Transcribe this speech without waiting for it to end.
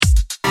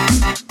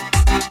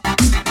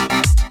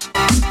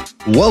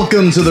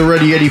Welcome to the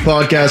Ready Yeti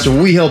podcast,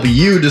 where we help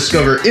you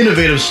discover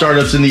innovative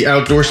startups in the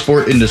outdoor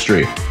sport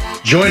industry.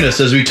 Join us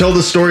as we tell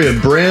the story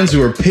of brands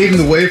who are paving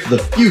the way for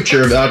the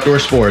future of outdoor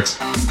sports.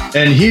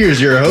 And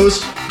here's your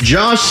host,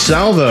 Josh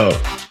Salvo.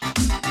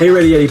 Hey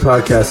Ready Yeti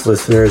podcast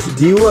listeners,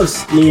 do you love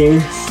skiing,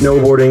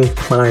 snowboarding,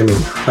 climbing,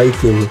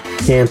 hiking,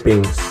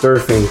 camping,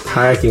 surfing,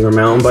 kayaking, or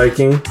mountain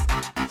biking?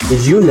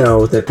 Did you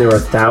know that there are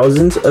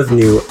thousands of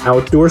new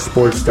outdoor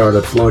sports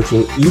startups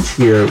launching each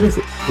year with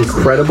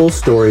incredible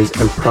stories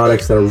and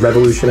products that are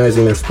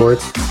revolutionizing their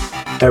sports?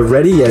 At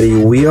Ready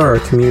Yeti, we are a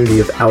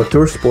community of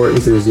outdoor sport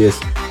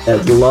enthusiasts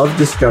that love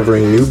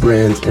discovering new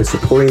brands and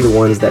supporting the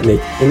ones that make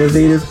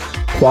innovative,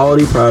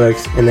 quality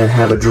products and that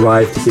have a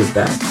drive to give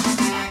back.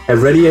 At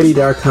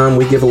ReadyYeti.com,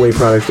 we give away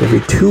products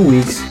every 2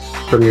 weeks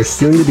from your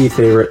soon-to-be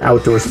favorite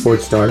outdoor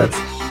sports startups.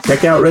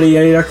 Check out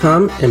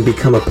ReadyYeti.com and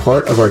become a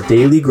part of our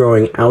daily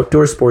growing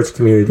outdoor sports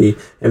community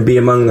and be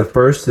among the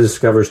first to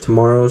discover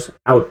tomorrow's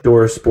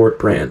outdoor sport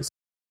brands.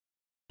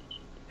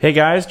 Hey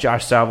guys,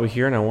 Josh Salvo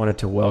here, and I wanted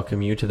to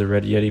welcome you to the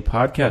Ready Yeti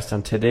podcast.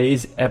 On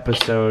today's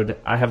episode,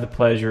 I have the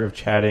pleasure of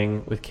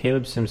chatting with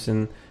Caleb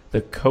Simpson,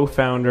 the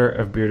co-founder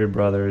of Bearded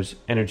Brothers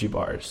Energy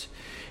Bars.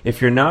 If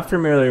you're not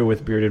familiar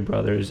with Bearded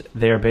Brothers,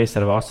 they are based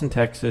out of Austin,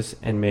 Texas,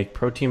 and make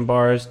protein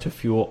bars to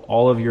fuel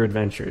all of your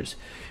adventures.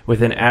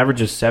 With an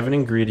average of 7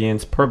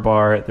 ingredients per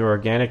bar, their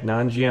organic,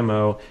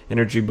 non-GMO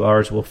energy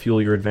bars will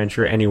fuel your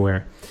adventure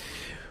anywhere.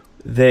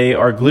 They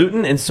are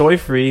gluten and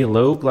soy-free,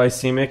 low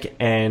glycemic,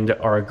 and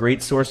are a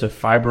great source of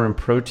fiber and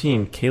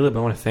protein. Caleb,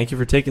 I want to thank you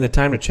for taking the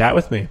time to chat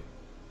with me.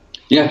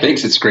 Yeah,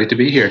 thanks. It's great to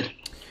be here.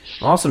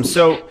 Awesome.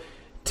 So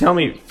tell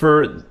me,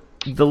 for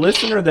the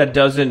listener that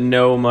doesn't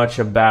know much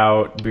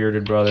about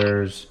Bearded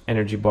Brothers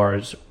Energy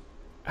Bars,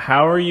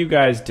 how are you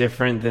guys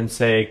different than,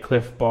 say,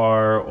 Cliff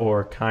Bar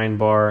or Kind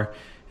Bar?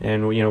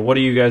 And, what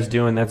are you guys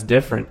doing that's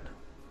different?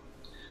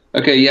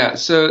 Okay, yeah.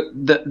 So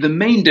the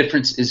main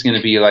difference is going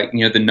to be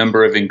the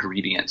number of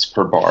ingredients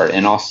per bar,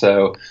 and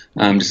also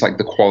just like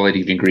the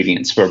quality of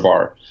ingredients per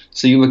bar.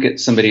 So you look at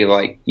somebody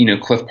like,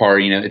 Cliff Bar,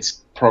 it's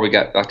probably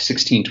got like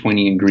 16,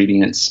 20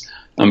 ingredients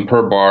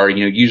per bar.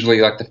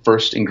 Usually like the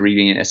first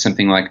ingredient is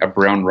something like a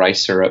brown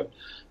rice syrup.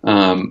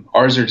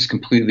 Ours are just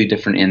completely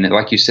different in that,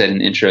 like you said in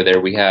the intro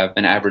there, we have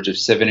an average of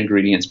 7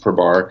 ingredients per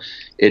bar.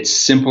 It's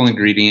simple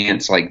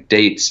ingredients like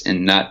dates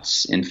and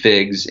nuts and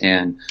figs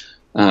and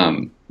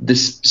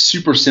this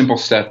super simple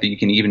stuff that you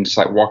can even just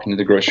like walk into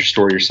the grocery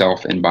store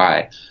yourself and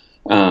buy.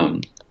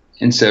 And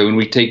so when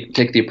we take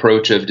the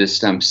approach of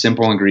just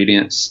simple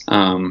ingredients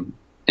and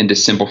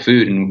just simple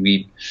food, and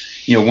we,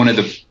 one of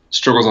the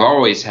struggles I've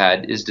always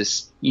had is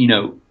just,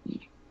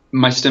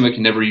 my stomach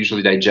can never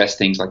usually digest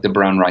things like the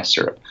brown rice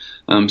syrup.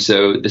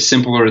 So the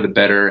simpler the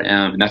better,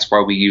 and that's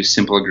why we use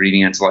simple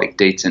ingredients like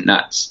dates and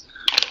nuts.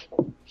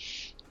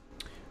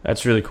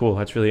 That's really cool.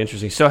 That's really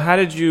interesting. So how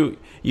did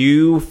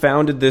you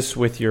founded this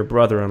with your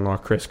brother-in-law,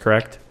 Chris,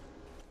 correct?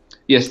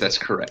 Yes, that's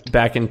correct.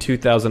 Back in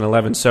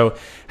 2011. So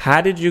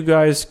how did you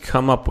guys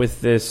come up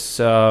with this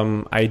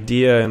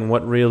idea, and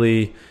what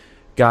really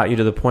got you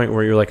to the point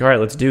where you're like, all right,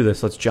 let's do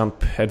this. Let's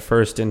jump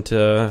headfirst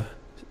into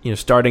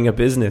starting a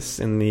business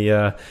in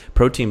the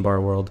protein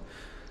bar world?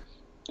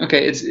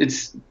 Okay,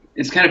 it's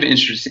kind of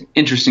an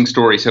interesting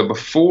story. So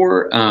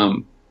before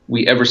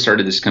we ever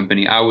started this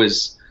company, I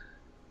was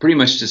pretty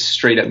much just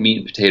straight up meat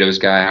and potatoes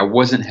guy. I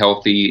wasn't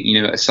healthy,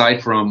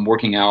 aside from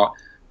working out,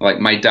 like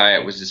my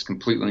diet was just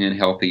completely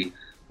unhealthy.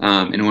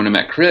 And when I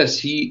met Chris,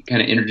 he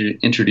kind of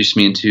introduced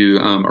me into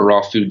a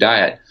raw food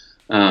diet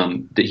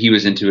that he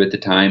was into at the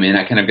time, and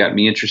that kind of got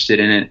me interested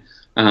in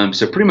it.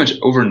 So pretty much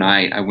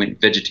overnight, I went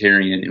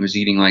vegetarian and was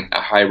eating like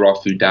a high raw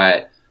food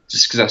diet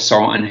just because I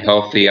saw how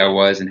unhealthy I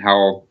was and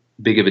how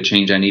big of a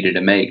change I needed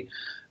to make.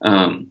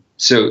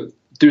 So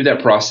through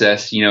that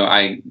process,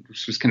 I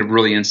was kind of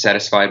really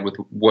unsatisfied with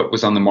what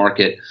was on the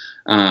market.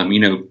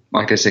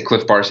 Like I said,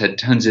 Cliff Bars had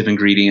tons of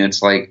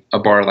ingredients. Like a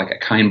bar like a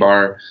Kind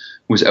Bar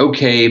was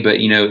okay, but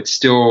it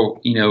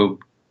still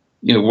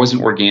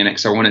wasn't organic.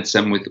 So I wanted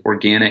something with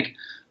organic,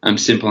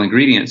 simple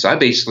ingredients. So I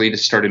basically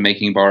just started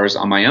making bars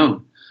on my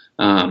own.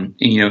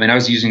 And I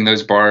was using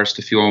those bars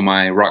to fuel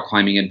my rock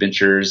climbing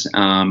adventures.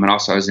 And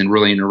also I was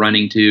really into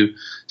running too.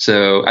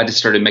 So I just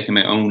started making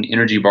my own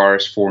energy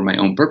bars for my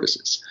own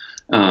purposes.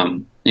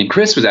 And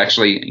Chris was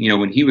actually,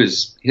 when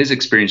his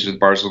experience with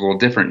bars was a little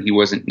different. He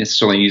wasn't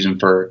necessarily using them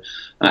for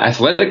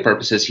athletic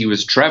purposes. He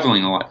was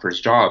traveling a lot for his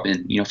job,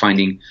 and,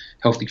 finding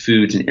healthy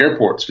foods in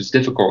airports was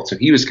difficult. So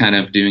he was kind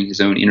of doing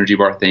his own energy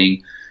bar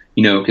thing,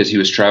 because he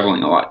was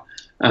traveling a lot.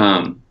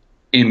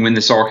 And when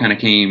this all kind of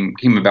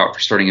came about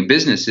for starting a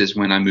business is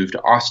when I moved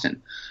to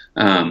Austin.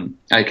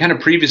 I kind of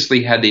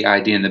previously had the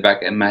idea in the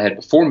back of my head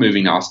before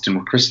moving to Austin,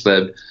 where Chris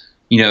lived,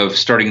 of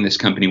starting this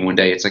company one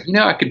day. It's like,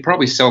 I could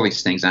probably sell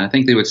these things, and I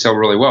think they would sell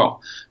really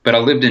well. But I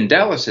lived in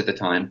Dallas at the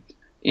time,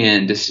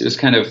 and it was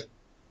kind of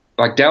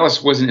like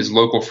Dallas wasn't as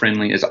local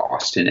friendly as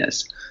Austin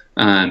is.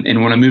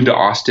 And when I moved to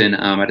Austin,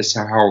 I just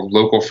saw how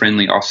local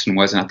friendly Austin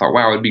was, and I thought,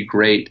 wow, it'd be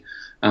great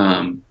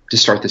to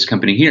start this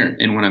company here.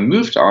 And when I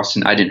moved to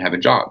Austin, I didn't have a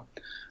job.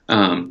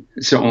 So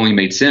it only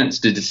made sense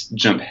to just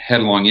jump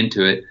headlong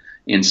into it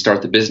and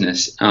start the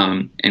business.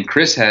 And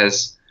Chris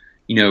has,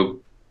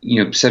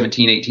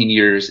 17, 18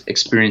 years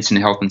experience in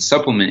the health and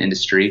supplement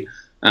industry.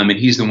 And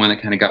he's the one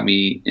that kind of got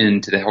me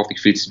into the healthy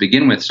foods to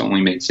begin with. So it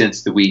only made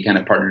sense that we kind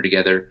of partnered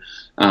together,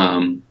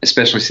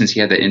 especially since he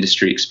had that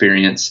industry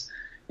experience.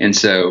 And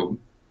so,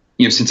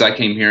 since I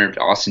came here,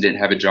 Austin didn't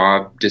have a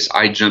job.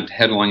 I jumped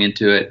headlong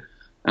into it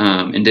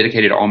and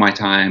dedicated all my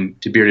time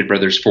to Bearded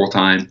Brothers full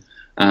time.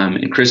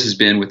 And Chris has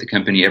been with the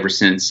company ever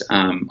since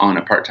on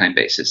a part-time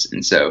basis.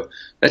 And so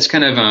that's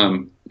kind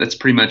of that's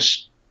pretty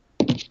much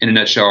in a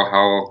nutshell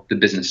how the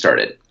business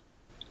started.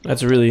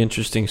 That's a really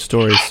interesting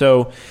story.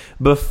 So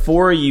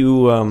before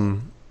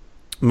you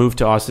moved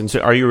to Austin, so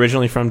are you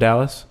originally from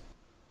Dallas?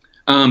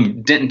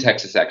 Denton,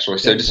 Texas, actually.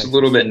 So just a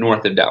little bit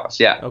north of Dallas.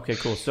 Yeah. Okay,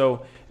 cool.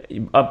 So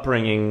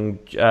upbringing,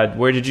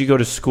 where did you go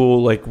to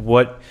school? Like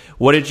what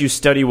did you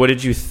study? What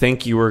did you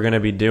think you were going to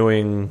be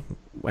doing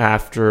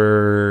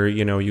after,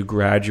 you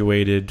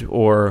graduated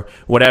or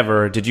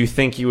whatever? Did you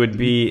think you would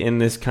be in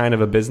this kind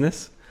of a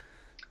business?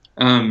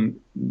 Not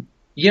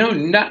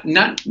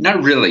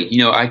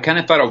really. I kind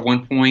of thought at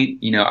one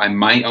point, I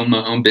might own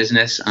my own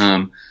business.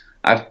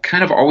 I've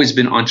kind of always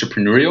been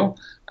entrepreneurial.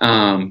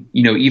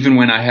 Even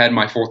when I had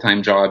my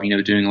full-time job,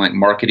 doing like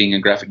marketing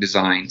and graphic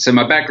design. So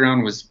my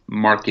background was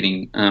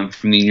marketing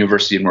from the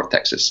University of North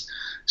Texas.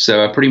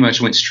 So I pretty much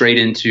went straight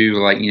into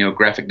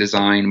graphic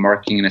design,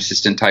 marketing and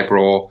assistant type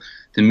role,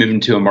 then moved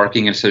into a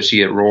marketing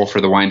associate role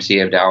for the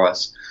YMCA of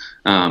Dallas.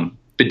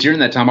 But during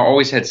that time, I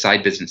always had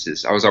side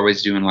businesses. I was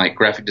always doing like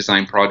graphic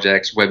design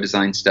projects, web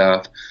design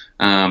stuff.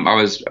 I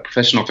was a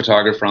professional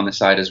photographer on the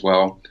side as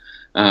well.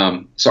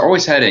 So I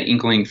always had an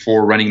inkling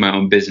for running my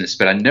own business,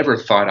 but I never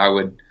thought I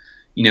would,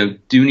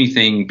 do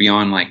anything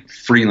beyond like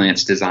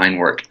freelance design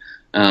work.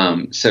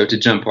 So to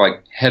jump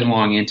like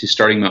headlong into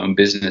starting my own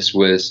business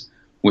was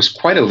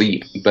quite a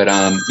leap. But,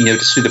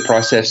 just through the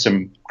process of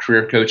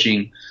career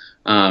coaching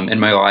in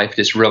my life,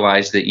 just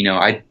realized that,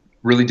 I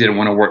really didn't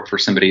want to work for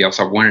somebody else.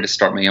 I wanted to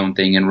start my own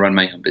thing and run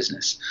my own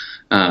business.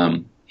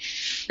 And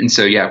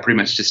so, pretty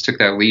much just took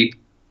that leap,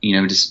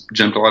 just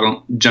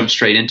jumped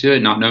straight into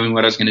it, not knowing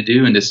what I was going to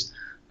do, and just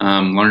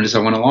learned as I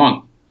went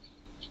along.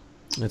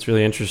 That's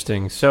really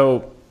interesting.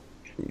 So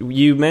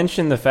you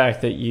mentioned the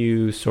fact that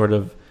you sort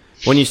of,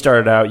 when you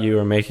started out, you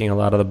were making a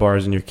lot of the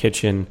bars in your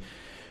kitchen.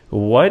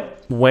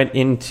 What went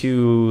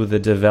into the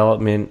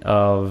development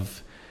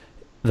of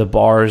the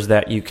bars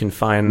that you can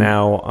find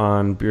now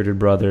on Bearded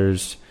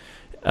Brothers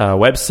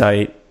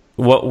website?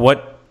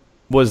 What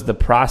was the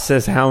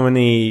process? How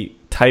many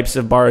types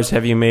of bars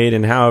have you made,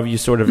 and how have you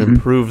sort of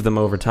improved them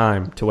over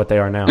time to what they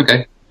are now?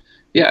 Okay.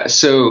 Yeah.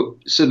 So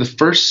the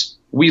first,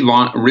 we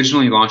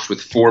originally launched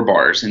with 4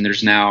 bars, and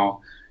there's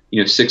now,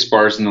 6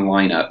 bars in the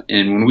lineup.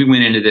 And when we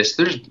went into this,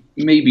 there's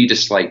maybe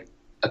just like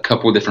a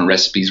couple of different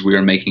recipes we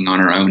were making on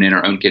our own in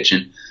our own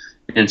kitchen.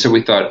 And so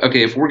we thought,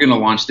 okay, if we're going to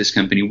launch this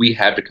company, we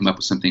have to come up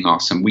with something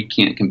awesome. We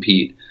can't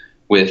compete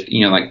with,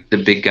 like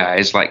the big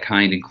guys like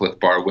Kind and Cliff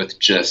Bar with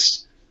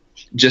just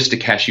a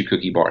cashew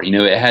cookie bar.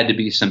 It had to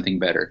be something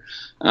better.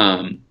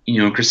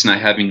 Chris and I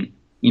having,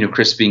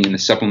 Chris being in the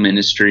supplement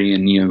industry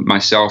and,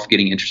 myself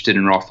getting interested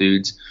in raw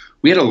foods,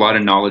 we had a lot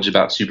of knowledge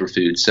about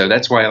superfoods. So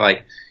that's why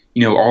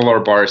all our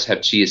bars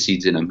have chia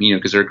seeds in them,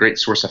 because they're a great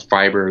source of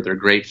fiber. They're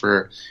great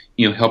for,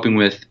 helping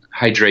with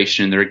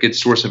hydration. They're a good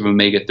source of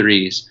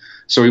omega-3s.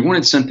 So we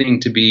wanted something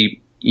to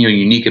be,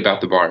 unique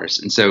about the bars.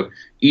 And so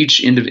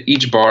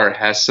each bar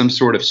has some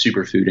sort of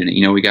superfood in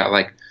it. We got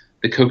like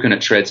the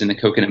coconut shreds and the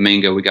coconut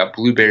mango. We got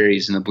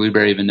blueberries and the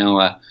blueberry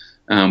vanilla.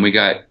 We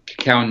got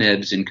cacao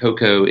nibs and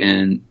cocoa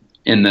in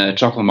the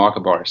chocolate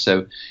maca bar.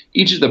 So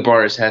each of the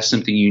bars has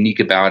something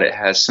unique about it,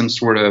 has some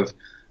sort of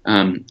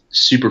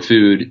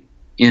superfood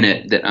in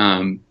it that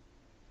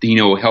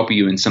will help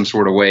you in some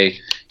sort of way,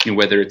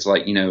 whether it's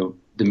like,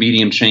 the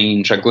medium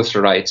chain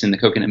triglycerides in the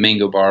coconut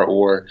mango bar,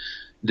 or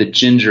the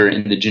ginger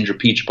in the ginger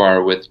peach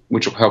bar, which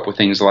will help with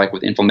things like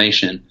with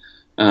inflammation.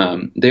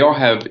 They all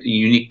have a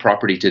unique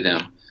property to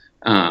them.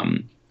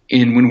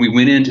 And when we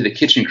went into the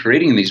kitchen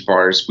creating these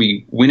bars,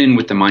 we went in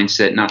with the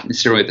mindset, not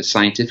necessarily the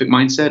scientific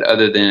mindset,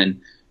 other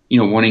than,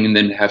 wanting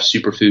them to have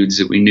superfoods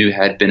that we knew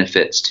had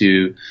benefits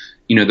to,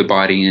 the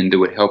body, and that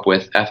would help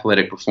with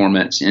athletic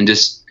performance and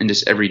just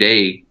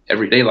everyday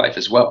life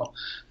as well.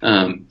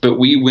 But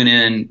we went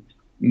in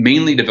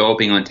mainly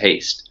developing on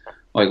taste.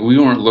 Like, we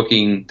weren't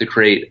looking to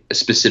create a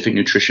specific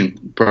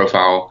nutrition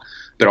profile,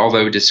 but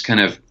although just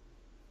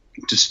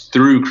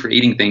through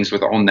creating things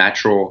with all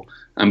natural,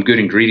 good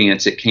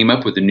ingredients, it came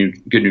up with a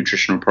good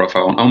nutritional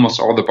profile. And almost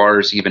all the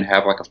bars even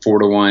have like a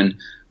 4-to-1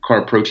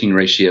 carb protein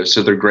ratio.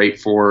 So they're great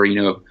for,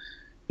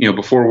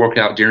 before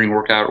workout, during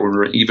workout,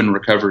 or even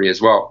recovery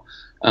as well.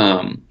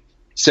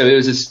 So it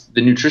was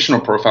the nutritional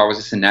profile was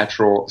just a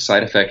natural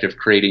side effect of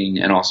creating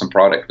an awesome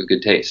product with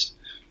good taste.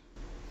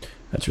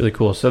 That's really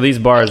cool. So these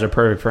bars are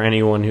perfect for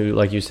anyone who,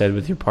 like you said,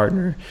 with your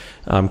partner,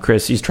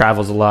 Chris, he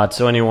travels a lot.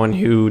 So anyone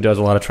who does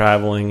a lot of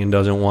traveling and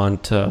doesn't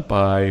want to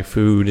buy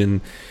food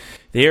and,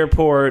 the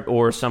airport,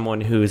 or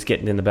someone who is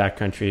getting in the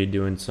backcountry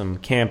doing some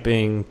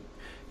camping,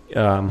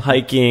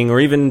 hiking, or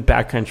even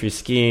backcountry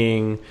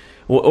skiing,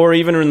 or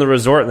even in the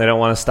resort and they don't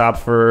want to stop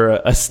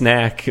for a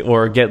snack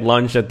or get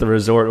lunch at the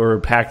resort or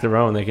pack their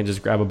own. They can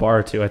just grab a bar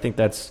or two. I think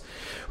that's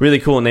really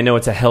cool, and they know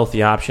it's a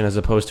healthy option as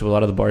opposed to a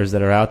lot of the bars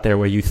that are out there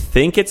where you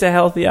think it's a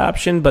healthy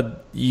option,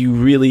 but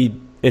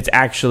it's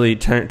actually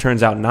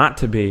turns out not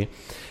to be.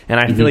 And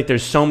I feel like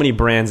there's so many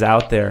brands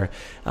out there.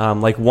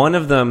 Like one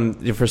of them,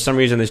 for some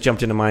reason, this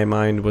jumped into my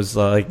mind was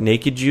like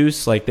Naked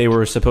Juice. Like they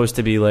were supposed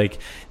to be like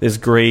this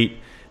great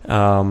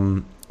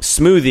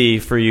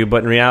smoothie for you,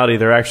 but in reality,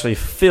 they're actually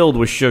filled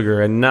with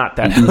sugar and not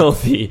that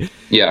healthy.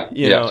 Yeah,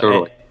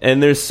 totally.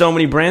 And there's so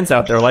many brands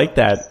out there like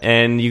that,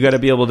 and you got to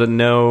be able to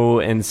know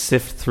and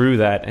sift through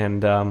that.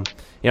 And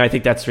I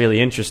think that's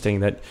really interesting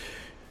that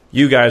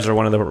you guys are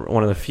one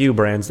of the few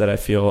brands that I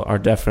feel are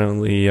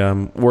definitely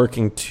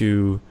working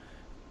to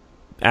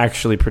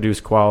actually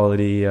produce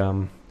quality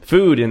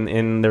food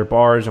in their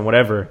bars and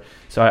whatever.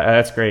 So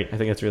that's great. I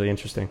think that's really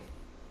interesting.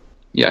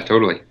 Yeah,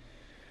 totally.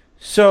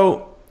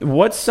 So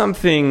what's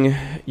something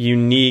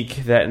unique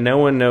that no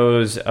one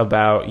knows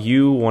about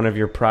you, one of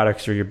your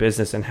products or your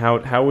business, and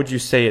how would you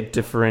say it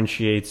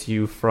differentiates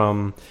you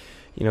from,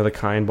 the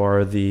Kind Bar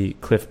or the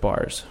Clif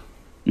Bars?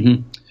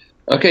 Mm-hmm.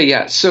 Okay,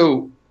 yeah.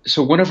 So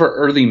one of our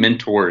early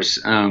mentors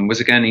was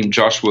a guy named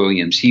Josh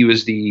Williams. He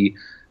was the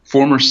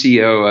former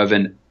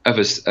CEO of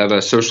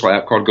a social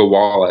app called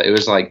Gowalla. It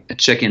was like a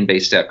check-in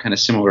based app, kind of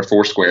similar to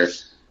Foursquare.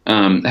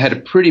 It had a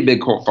pretty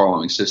big cult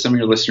following, so some of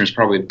your listeners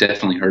probably have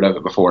definitely heard of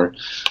it before.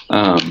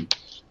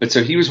 But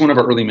so he was one of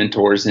our early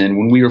mentors, and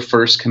when we were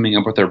first coming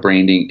up with our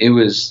branding,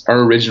 our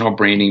original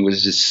branding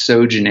was just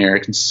so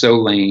generic and so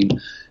lame,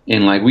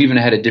 and like we even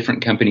had a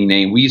different company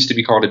name. We used to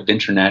be called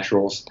Adventure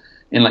Naturals,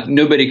 and like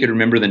nobody could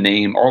remember the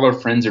name. All our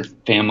friends or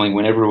family,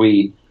 whenever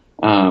we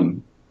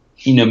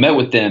met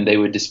with them, they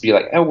would just be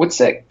like, "Oh, what's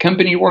that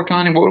company you work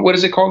on, and what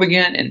is it called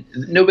again?" And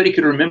nobody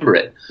could remember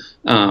it.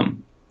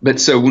 But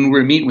so when we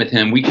were meeting with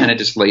him, we kind of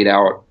just laid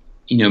out,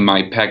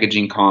 my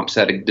packaging comps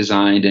that I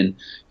designed and,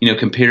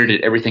 compared it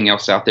to everything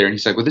else out there. And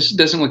he's like, well, this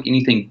doesn't look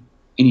any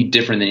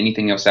different than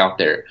anything else out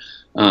there.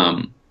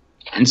 And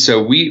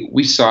so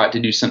we sought to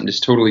do something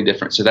just totally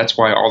different. So that's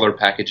why all our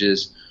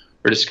packages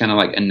are just kind of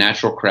like a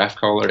natural craft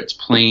color. It's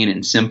plain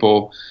and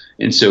simple.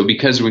 And so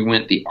because we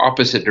went the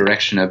opposite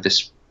direction of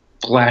this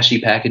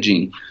flashy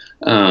packaging,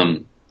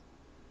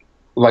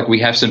 like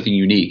we have something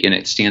unique and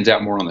it stands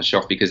out more on the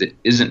shelf because it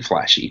isn't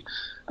flashy.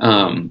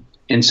 And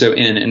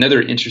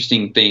another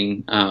interesting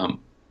thing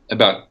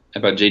about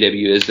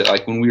JW is that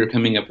like when we were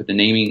coming up with the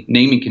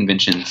naming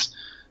conventions,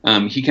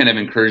 he kind of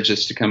encouraged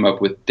us to come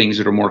up with things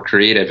that are more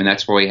creative, and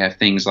that's why we have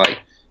things like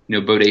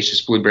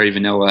Bodacious Blueberry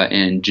Vanilla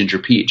and Ginger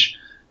Peach,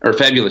 or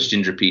Fabulous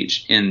Ginger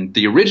Peach. And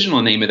the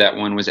original name of that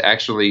one was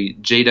actually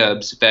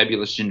J-Dub's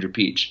Fabulous Ginger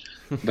Peach,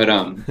 but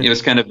it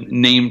was kind of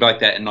named like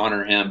that in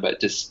honor of him. But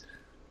just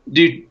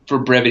for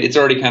brevity, it's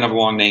already kind of a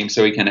long name,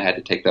 so we kind of had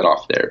to take that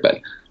off there.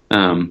 But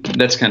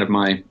that's kind of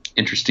my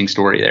interesting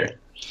story there.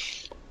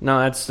 No,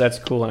 that's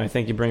cool, and I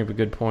think you bring up a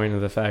good point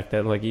of the fact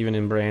that like even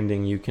in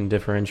branding, you can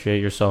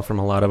differentiate yourself from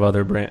a lot of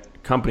other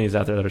companies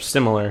out there that are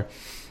similar,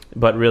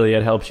 but really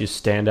it helps you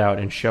stand out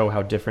and show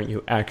how different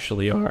you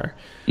actually are.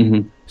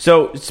 Mm-hmm.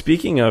 So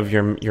speaking of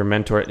your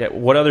mentor,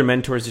 what other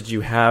mentors did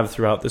you have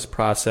throughout this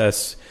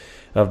process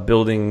of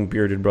building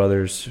Bearded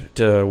Brothers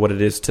to what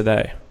it is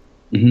today?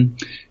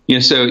 Mm-hmm.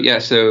 So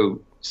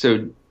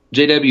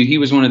JW, he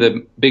was one of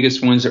the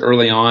biggest ones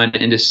early on,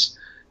 and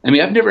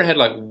I've never had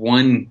like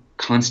one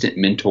constant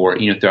mentor,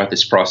 throughout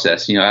this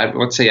process. I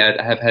would say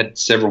I have had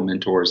several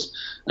mentors.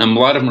 A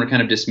lot of them are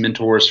kind of just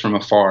mentors from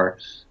afar,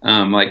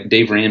 like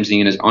Dave Ramsey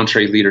and his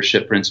Entree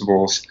Leadership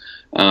Principles,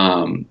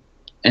 and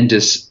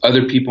just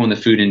other people in the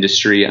food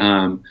industry,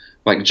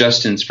 like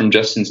Justin's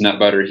Nut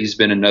Butter. He's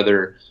been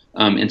another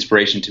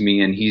inspiration to me,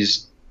 and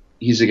he's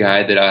a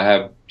guy that I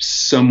have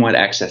somewhat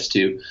access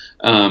to.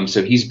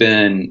 So he's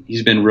been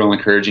real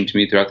encouraging to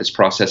me throughout this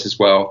process as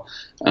well.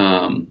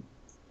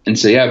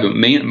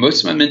 But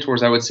most of my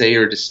mentors, I would say,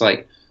 are just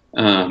like,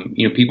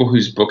 people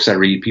whose books I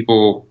read,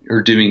 people who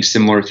are doing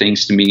similar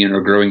things to me and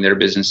are growing their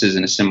businesses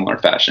in a similar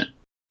fashion.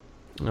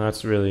 No,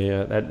 that's really,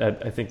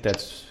 I think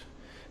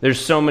there's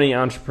so many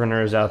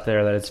entrepreneurs out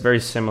there that it's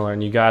very similar,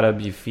 and you got to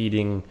be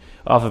feeding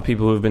off of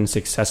people who've been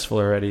successful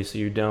already, so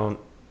you don't,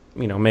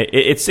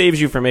 it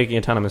saves you from making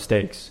a ton of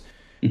mistakes,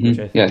 which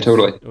I think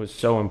totally was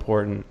so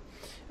important.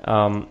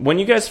 When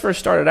you guys first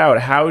started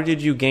out, how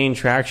did you gain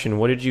traction?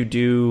 What did you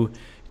do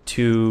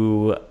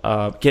to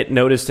get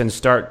noticed and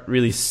start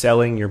really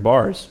selling your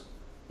bars?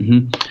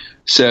 Mm-hmm.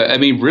 So,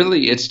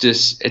 really,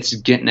 it's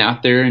getting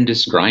out there and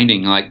just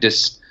grinding,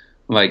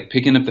 like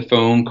picking up the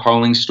phone,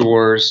 calling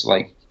stores,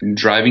 like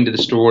driving to the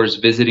stores,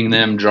 visiting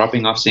them,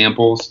 dropping off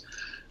samples.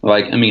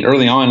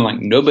 Early on,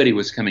 like nobody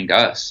was coming to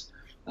us.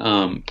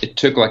 It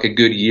took like a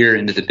good year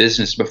into the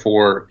business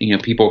before,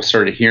 people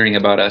started hearing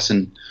about us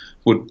and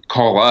would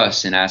call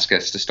us and ask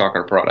us to stock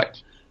our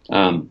product.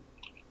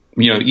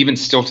 Even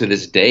still to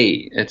this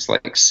day, it's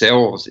like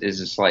sales is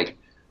just like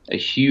a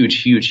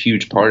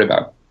huge part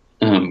about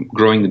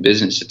growing the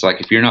business. It's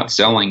like if you're not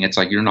selling, it's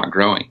like you're not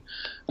growing.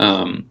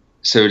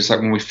 So it's like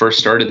when we first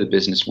started the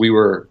business, we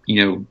were,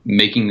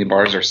 making the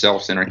bars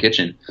ourselves in our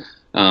kitchen.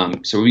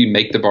 So we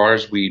make the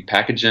bars, we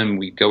package them,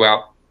 we go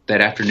out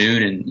that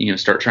afternoon and,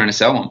 start trying to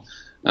sell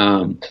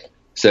them.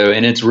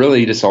 And it's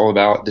really just all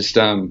about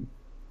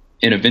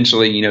and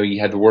eventually, you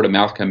have the word of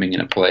mouth coming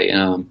into play.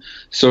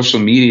 Social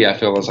media, I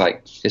feel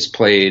is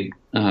played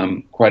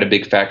quite a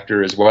big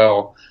factor as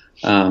well.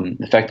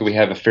 The fact that we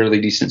have a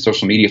fairly decent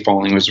social media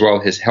following as well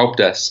has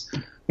helped us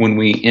when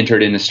we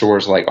entered into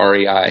stores like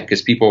REI,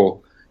 because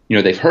people,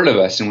 they've heard of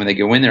us, and when they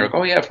go in there, like,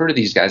 oh yeah, I've heard of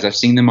these guys. I've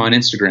seen them on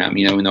Instagram,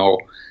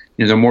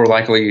 and they're more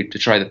likely to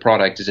try the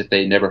product as if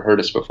they never heard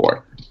us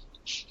before.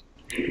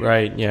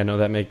 Right. Yeah. No,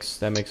 that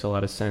makes a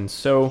lot of sense.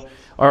 So,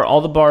 are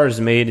all the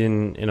bars made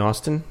in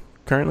Austin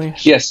currently?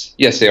 Yes,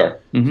 they are.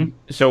 Mm-hmm.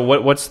 So,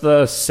 what's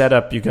the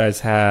setup you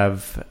guys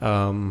have?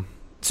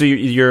 So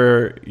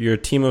you're a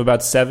team of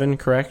about 7,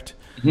 correct?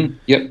 Mm-hmm.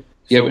 Yep.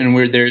 Yeah,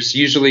 and there's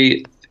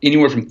usually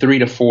anywhere from 3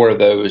 to 4 of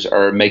those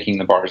are making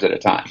the bars at a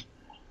time.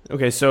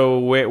 Okay, so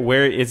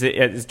where is it?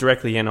 It's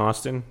directly in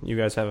Austin. You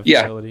guys have a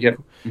facility. Yeah. Yep.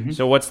 Mm-hmm.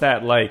 So what's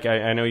that like?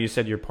 I know you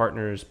said your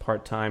partner is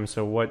part-time.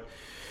 So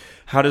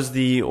how does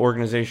the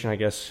organization, I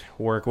guess,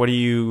 work?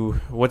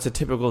 What's a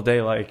typical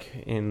day like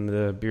in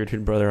the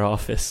Bearded Brother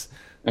office?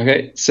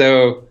 Okay,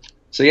 so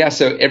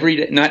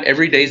not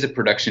every day is a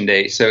production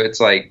day. So it's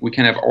like we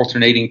kind of have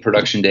alternating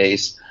production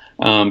days.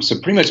 So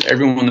pretty much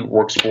everyone that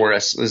works for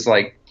us is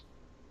like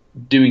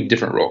doing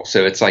different roles.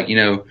 So it's like,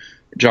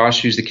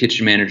 Josh, who's the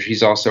kitchen manager,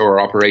 he's also our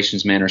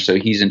operations manager. So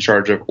he's in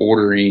charge of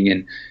ordering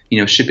and,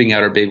 shipping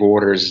out our big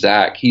orders.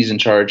 Zach, he's in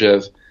charge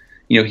of,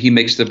 he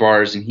makes the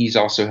bars, and he's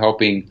also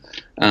helping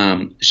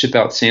ship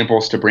out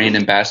samples to brand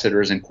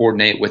ambassadors and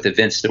coordinate with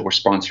events that we're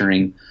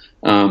sponsoring.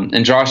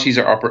 And Josh, he's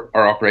our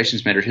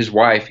operations manager. His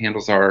wife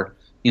handles a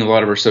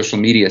lot of our social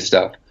media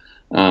stuff.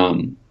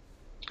 And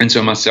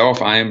so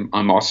myself,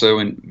 I'm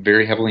also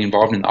very heavily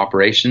involved in the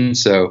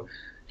operations. So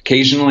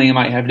occasionally I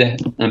might have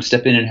to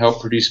step in and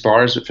help produce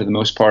bars, but for the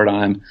most part,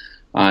 I'm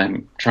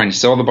trying to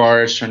sell the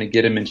bars, trying to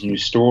get them into new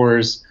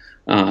stores,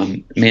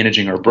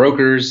 managing our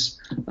brokers,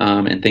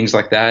 and things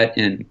like that.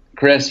 And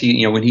Chris,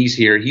 when he's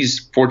here, he's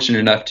fortunate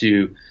enough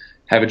to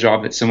have a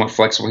job that's somewhat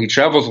flexible. He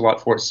travels a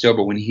lot for it still,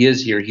 but when he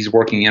is here, he's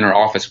working in our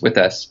office with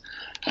us.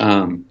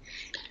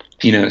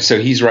 So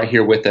he's right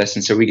here with us,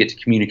 and so we get to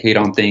communicate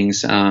on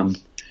things,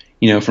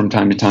 from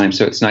time to time.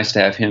 So it's nice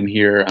to have him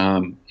here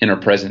in our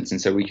presence,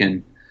 and so we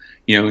can,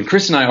 and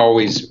Chris and I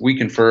we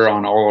confer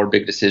on all our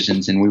big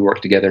decisions, and we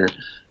work together,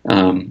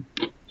 on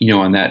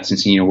that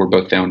since, we're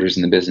both founders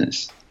in the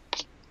business.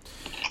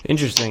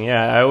 Interesting.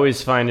 Yeah, I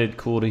always find it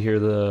cool to hear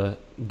the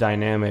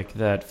dynamic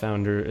that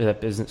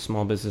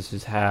small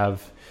businesses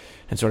have,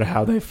 and sort of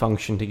how they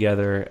function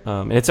together.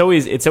 And it's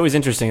always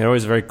interesting. They're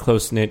always a very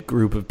close knit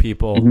group of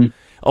people. Mm-hmm.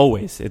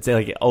 Always, it's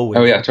like always.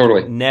 Oh yeah,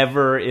 totally.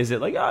 Never is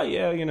it like, oh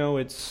yeah,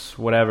 it's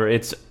whatever.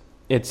 It's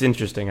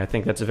interesting. I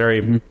think that's a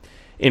very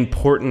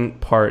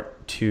important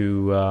part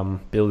to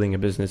building a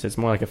business. It's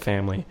more like a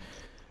family.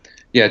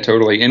 Yeah,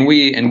 totally. And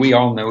we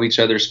all know each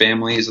other's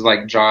families.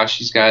 Like Josh,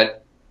 he's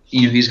got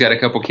a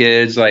couple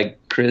kids.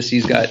 Like Chris,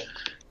 he's got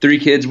 3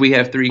 kids. We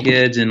have 3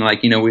 kids, and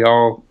we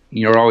all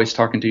we're always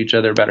talking to each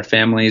other about our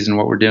families and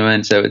what we're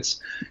doing. So it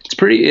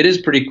is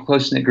pretty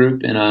close knit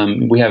group,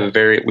 and we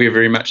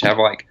very much have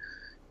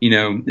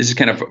this is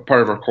kind of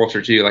part of our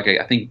culture too.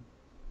 I think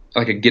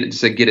a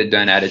get it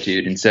done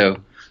attitude, and so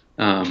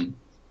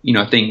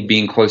I think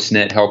being close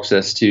knit helps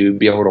us to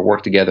be able to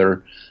work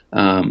together.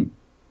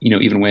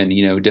 Even when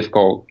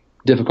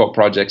difficult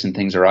projects and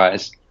things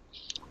arise.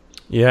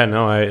 Yeah,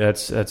 no,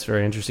 that's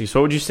very interesting. So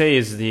what would you say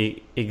is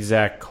the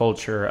exact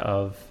culture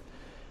of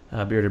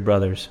Bearded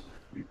Brothers?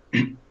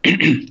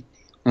 Kind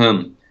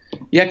of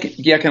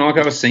like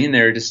I was saying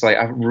there, just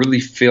I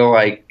really feel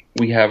like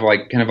we have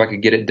kind of a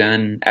get it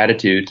done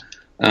attitude.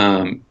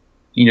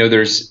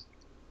 There's,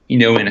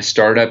 in a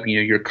startup,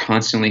 you're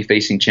constantly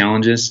facing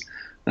challenges,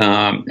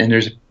 and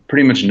there's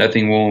pretty much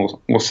nothing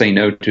we'll say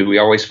no to. We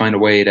always find a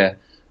way to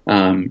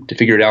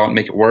figure it out and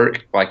make it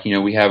work.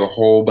 We have a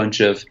whole bunch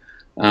of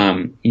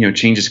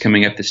changes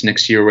coming up this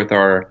next year with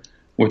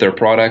our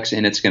products,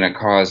 and it's going to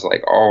cause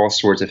all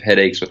sorts of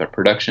headaches with our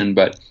production.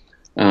 But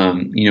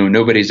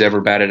nobody's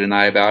ever batted an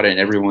eye about it, and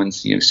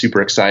everyone's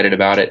super excited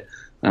about it.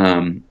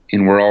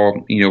 And we're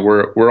all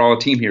we're all a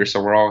team here,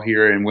 so we're all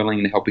here and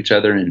willing to help each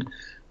other. And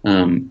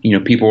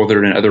people that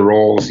are in other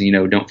roles,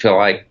 don't feel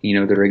like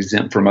they're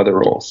exempt from other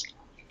roles.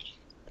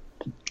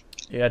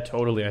 Yeah,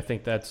 totally. I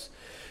think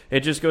it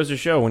just goes to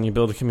show when you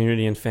build a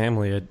community and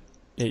family,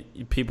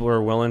 people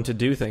are willing to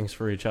do things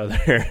for each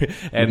other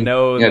and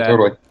know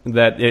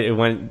that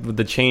when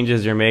the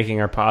changes you're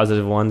making are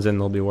positive ones, and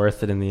they'll be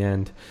worth it in the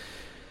end.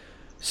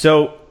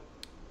 So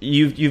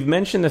you've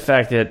mentioned the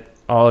fact that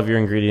all of your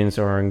ingredients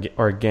are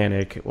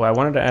organic. Well, I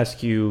wanted to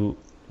ask you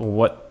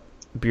what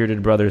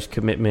Bearded Brothers'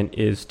 commitment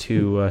is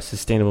to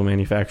sustainable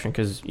manufacturing,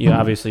 because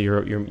obviously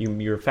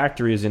your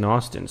factory is in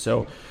Austin.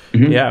 So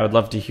yeah, I would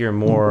love to hear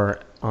more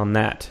on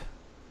that.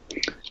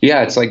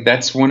 Yeah, it's like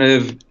that's one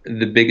of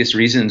the biggest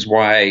reasons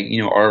why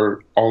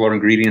all our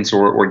ingredients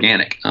are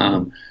organic.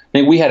 I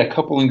think we had a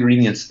couple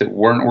ingredients that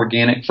weren't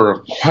organic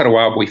for quite a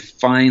while, but we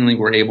finally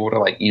were able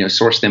to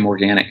source them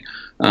organic.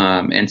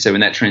 And so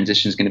when that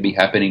transition is going to be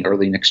happening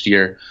early next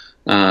year,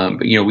 but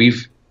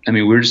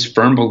we're just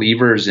firm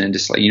believers in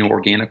just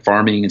organic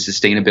farming and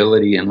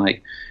sustainability, and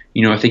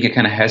I think it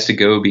kind of has to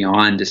go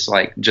beyond just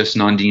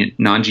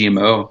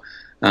non-GMO.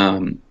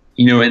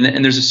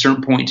 And there's a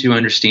certain point to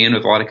understand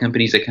with a lot of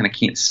companies that kind of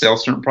can't sell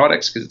certain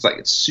products because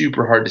it's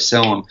super hard to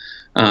sell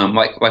them.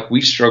 Like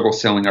we struggle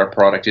selling our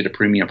product at a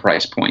premium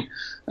price point.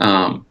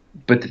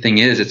 But the thing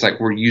is, it's like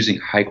we're using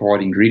high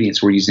quality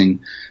ingredients. We're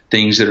using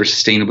things that are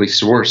sustainably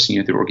sourced,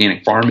 through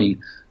organic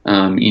farming,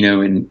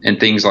 and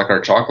things like our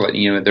chocolate,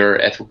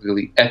 they're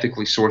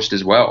ethically sourced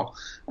as well.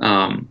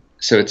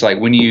 So it's like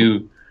when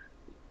you're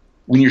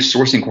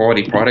sourcing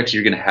quality products,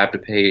 you're going to have to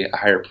pay a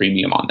higher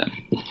premium on them.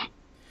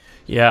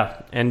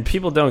 Yeah, and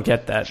people don't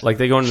get that. Like,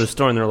 they go into the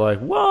store and they're like,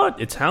 what?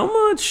 It's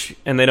how much?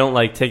 And they don't,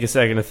 take a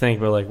second to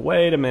think, but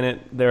wait a minute.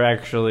 They're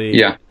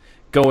actually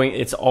going,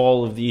 it's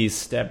all of these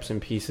steps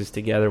and pieces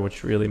together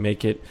which really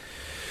make it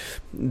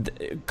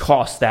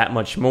cost that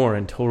much more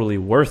and totally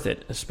worth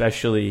it,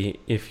 especially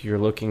if you're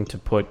looking to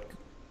put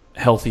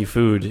healthy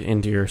food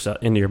into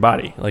your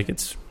body.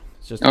 It's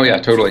just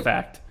totally a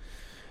fact.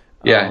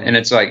 Yeah, and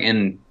it's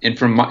and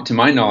to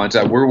my knowledge,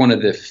 we're one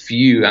of the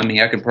few.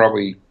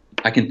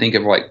 I can think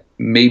of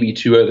maybe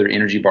 2 other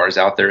energy bars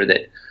out there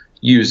that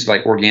use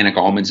organic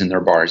almonds in their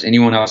bars.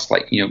 Anyone else,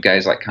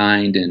 guys like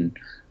Kind and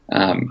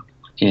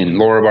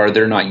Laura Bar,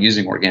 they're not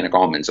using organic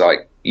almonds.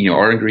 Our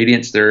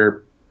ingredients,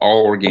 they're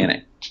all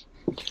organic.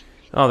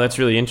 Oh, that's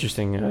really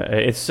interesting.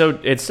 It's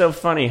so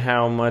funny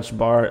how much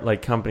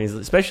companies,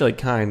 especially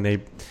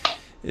Kind,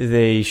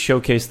 they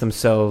showcase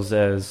themselves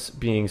as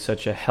being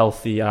such a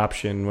healthy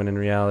option when in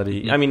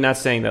reality, I mean, not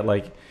saying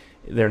that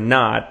they're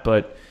not,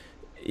 but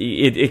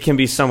it can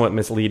be somewhat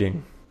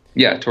misleading.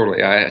 Yeah,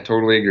 totally. I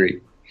totally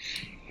agree.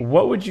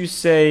 What would you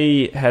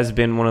say has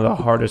been one of the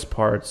hardest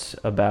parts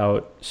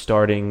about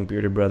starting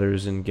Bearded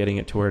Brothers and getting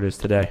it to where it is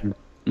today?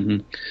 Mm-hmm.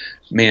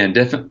 Man,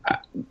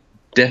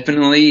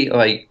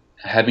 definitely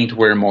having to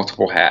wear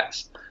multiple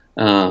hats.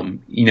 As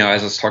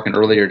I was talking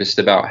earlier, just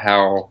about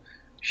how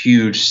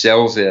huge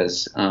sales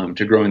is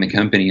to growing the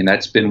company, and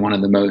that's been one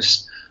of the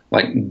most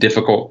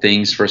difficult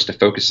things for us to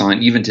focus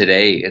on. Even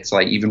today, it's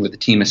even with a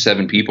team of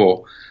 7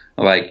 people,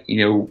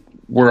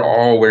 we're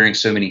all wearing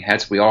so many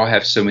hats. We all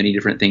have so many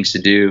different things to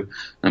do,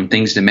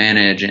 things to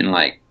manage, and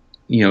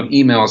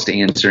emails to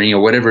answer,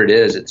 whatever it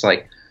is. It's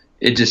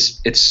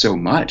it's so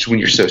much when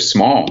you're so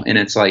small, and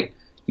it's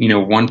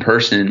one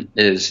person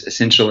is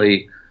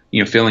essentially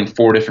filling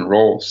 4 different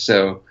roles.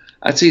 So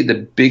I'd say the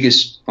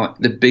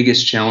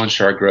biggest challenge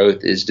to our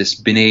growth is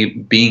just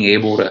being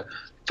able to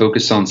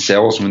focus on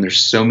sales when there's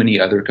so many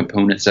other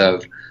components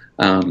of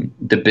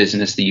the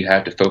business that you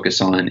have to focus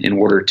on in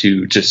order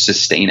to just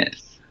sustain it.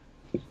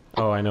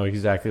 Oh, I know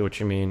exactly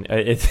what you mean.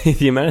 It's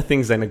the amount of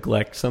things I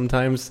neglect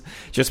sometimes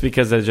just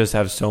because I just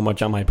have so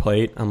much on my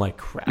plate. I'm like,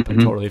 crap, I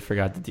totally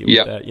forgot to deal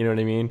with that. You know what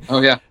I mean?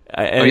 Oh, yeah.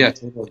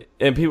 Totally.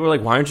 And people are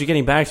like, why aren't you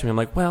getting back to me? I'm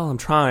like, well, I'm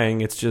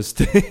trying. It's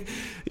just, I've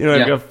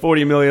got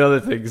 40 million other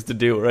things to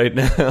do right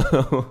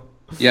now.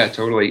 Yeah,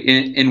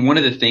 totally. And one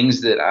of the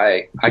things that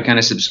I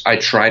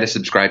try to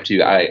subscribe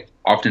to, I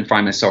often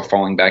find myself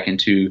falling back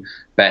into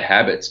bad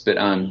habits. But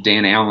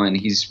Dan Allen,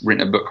 he's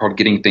written a book called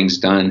Getting Things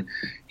Done.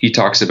 He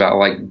talks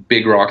about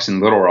big rocks and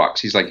little rocks.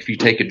 He's like, if you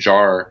take a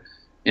jar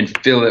and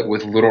fill it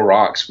with little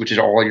rocks, which is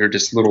all your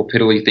just little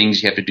piddly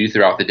things you have to do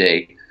throughout the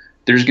day,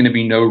 there's going to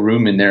be no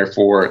room in there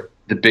for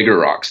the bigger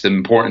rocks, the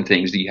important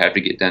things that you have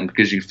to get done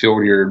because you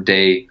fill your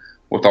day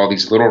with all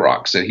these little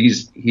rocks. So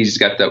he's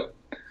got the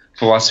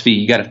philosophy,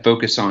 you got to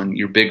focus on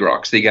your big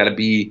rocks. They got to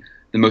be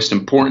the most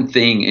important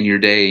thing in your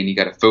day, and you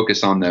got to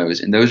focus on those.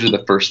 And those are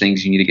the first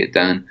things you need to get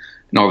done,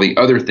 and all the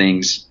other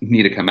things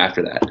need to come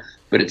after that.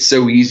 But it's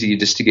so easy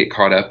just to get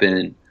caught up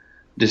in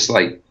just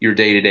your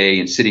day to day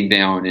and sitting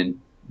down and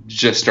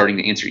just starting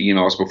to answer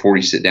emails before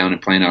you sit down and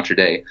plan out your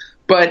day.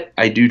 But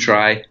I do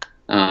try,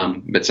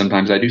 but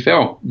sometimes I do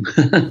fail.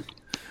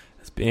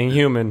 It's being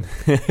human.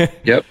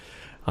 Yep.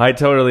 I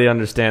totally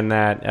understand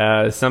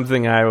that.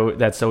 Something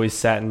that's always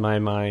sat in my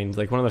mind,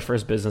 one of the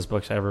first business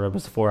books I ever read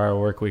was The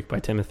 4-Hour Workweek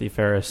by Timothy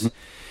Ferriss.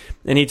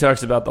 And he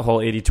talks about the whole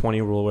 80-20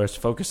 rule, where it's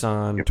focus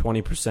on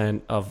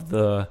 20% of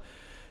the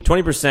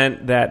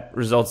 20% that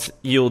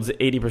yields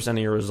 80% of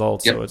your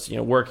results. Yep. So it's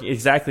working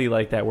exactly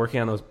like that,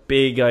 working on those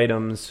big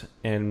items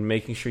and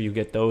making sure you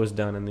get those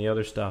done, and the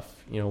other stuff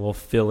will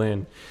fill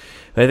in.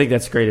 But I think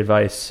that's great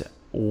advice.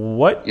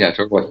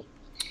 Totally.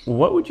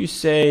 What would you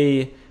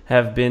say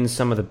have been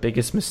some of the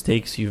biggest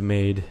mistakes you've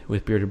made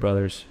with Bearded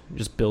Brothers,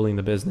 just building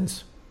the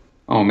business?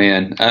 Oh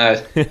man.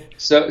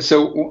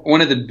 So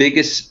one of the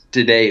biggest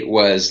to date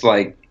was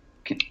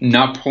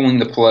not pulling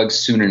the plug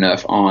soon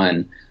enough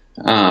on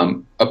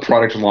a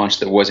product launch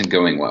that wasn't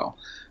going well.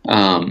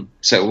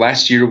 So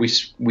last year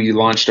we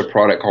launched a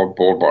product called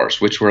Bold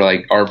Bars, which were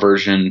our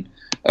version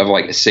of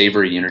a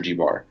savory energy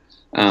bar.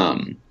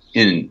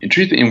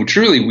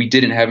 truly, we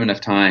didn't have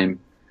enough time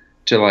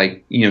to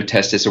like,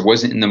 test this. It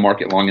wasn't in the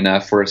market long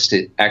enough for us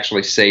to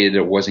actually say that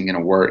it wasn't going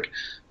to work.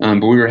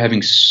 But we were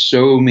having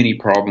so many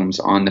problems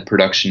on the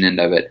production end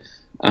of it.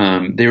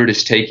 They were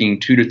just taking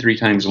 2 to 3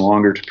 times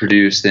longer to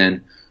produce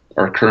than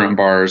our current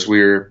bars.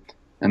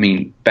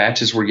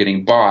 Batches were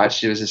getting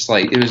botched. It was just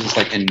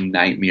like a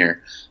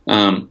nightmare.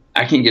 I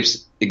can't give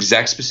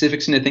exact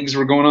specifics into things that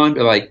were going on,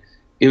 but like,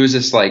 it was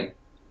just like,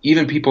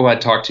 even people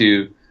I'd talked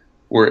to,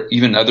 or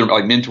even other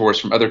like mentors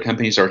from other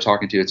companies I were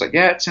talking to, it's like,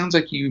 yeah, it sounds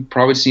like you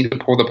probably just need to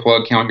pull the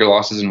plug, count your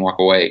losses, and walk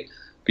away.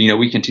 But,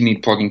 we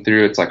continued plugging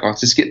through. It's like, oh,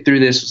 let's just get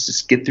through this. Let's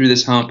just get through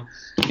this hump.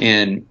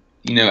 And,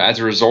 as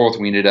a result,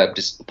 we ended up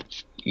just,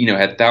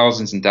 had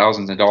thousands and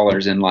thousands of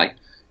dollars in like,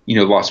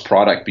 lost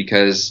product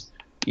because,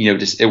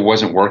 just it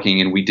wasn't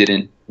working, and we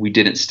didn't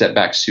step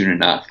back soon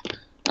enough.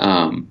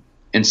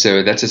 And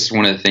so that's just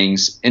one of the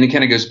things, and it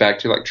kind of goes back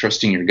to like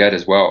trusting your gut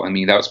as well. I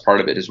mean, that was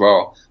part of it as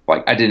well.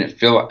 Like I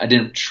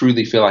didn't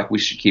truly feel like we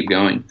should keep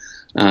going.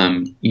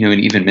 And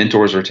even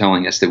mentors were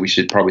telling us that we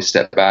should probably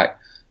step back.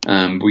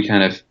 We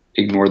kind of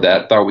ignored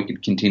that, thought we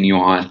could continue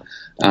on,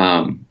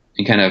 and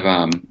kind of,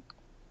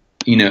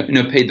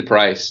 paid the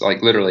price,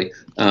 like literally.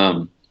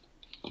 And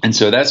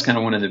so that's kind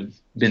of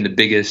been the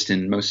biggest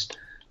and most,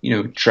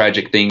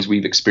 tragic things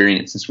we've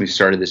experienced since we've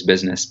started this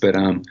business. But,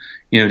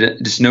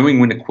 just knowing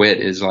when to quit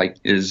is a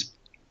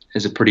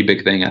pretty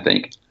big thing, I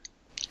think.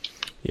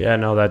 Yeah,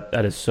 no,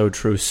 that is so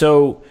true.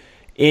 So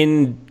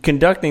in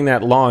conducting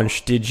that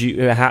launch, did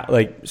you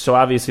so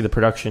obviously the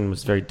production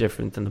was very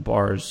different than the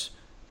bars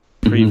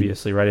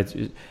previously,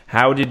 right?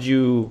 How did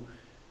you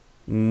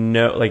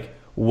know, like,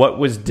 what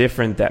was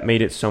different that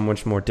made it so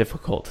much more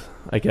difficult,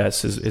 I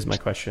guess, is my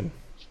question.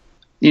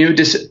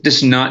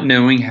 Just not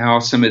knowing how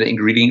some of the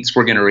ingredients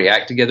were going to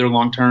react together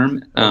long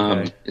term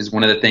is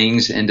one of the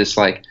things. And just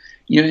like,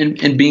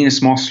 and being a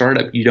small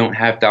startup, you don't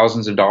have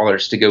thousands of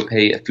dollars to go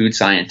pay a food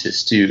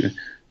scientist to,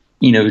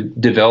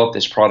 develop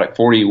this product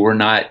for you. We're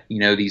not,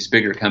 these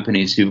bigger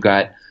companies who've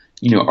got,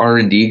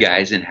 R&D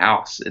guys in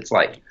house. It's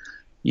like,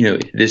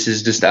 this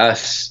is just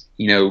us,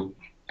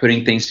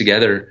 putting things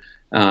together.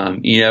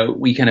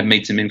 We kind of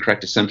made some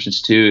incorrect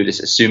assumptions too,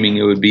 just assuming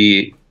it would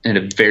be in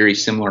a very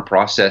similar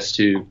process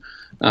to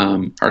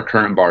our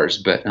current bars.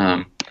 But,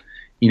 at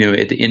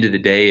the end of the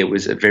day, it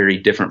was a very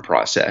different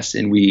process,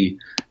 and we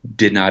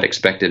did not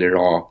expect it at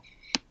all.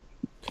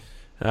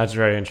 That's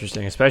very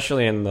interesting,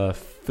 especially in the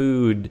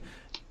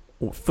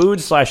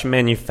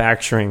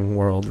food/manufacturing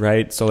world,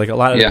 right? So like a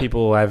lot of the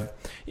people I've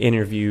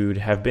interviewed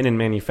have been in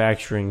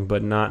manufacturing,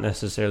 but not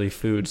necessarily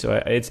food. So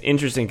it's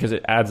interesting because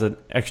it adds an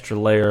extra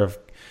layer of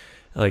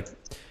like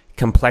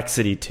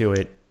complexity to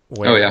it,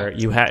 where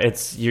you have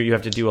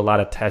to do a lot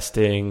of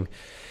testing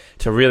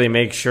to really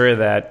make sure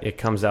that it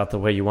comes out the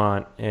way you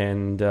want.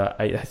 And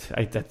I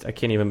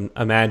can't even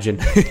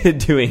imagine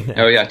doing that.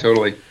 Oh yeah,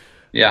 totally.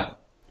 Yeah.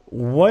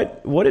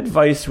 What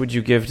advice would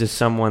you give to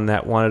someone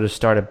that wanted to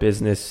start a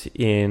business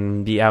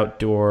in the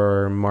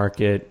outdoor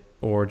market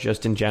or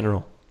just in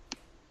general?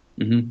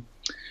 Mm-hmm.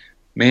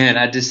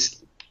 Man,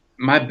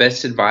 my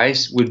best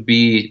advice would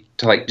be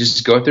to like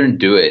just go out there and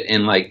do it,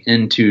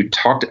 and to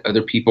talk to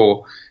other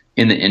people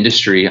in the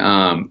industry.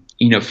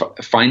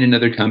 Find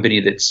another company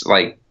that's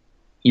like,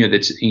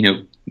 that's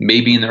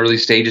maybe in the early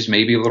stages,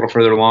 maybe a little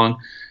further along.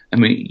 I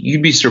mean,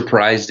 you'd be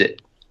surprised at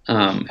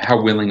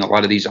how willing a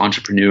lot of these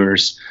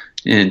entrepreneurs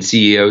and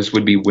CEOs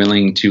would be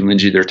willing to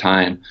lend you their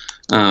time.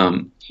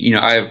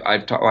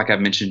 I've talked, like I've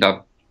mentioned,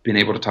 I've been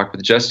able to talk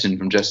with Justin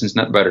from Justin's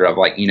Nut Butter.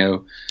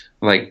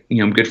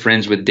 I'm good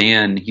friends with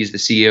Dan. He's the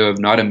CEO of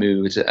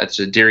Notamu. It's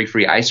a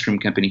dairy-free ice cream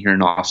company here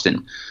in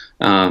Austin.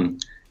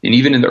 And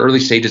even in the early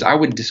stages, I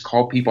would just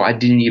call people I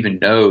didn't even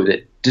know,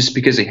 that just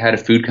because they had a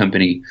food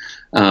company,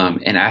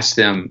 and ask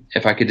them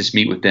if I could just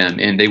meet with them,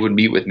 and they would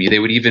meet with me. They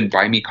would even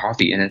buy me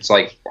coffee, and it's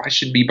like, well, I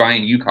should be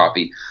buying you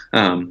coffee.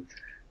 But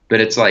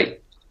it's like,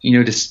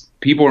 just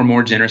people are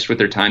more generous with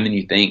their time than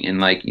you think,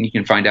 and like you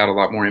can find out a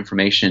lot more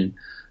information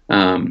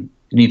than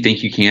you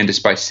think you can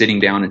just by sitting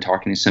down and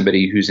talking to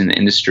somebody who's in the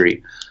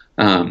industry.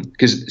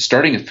 Because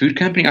starting a food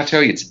company, I'll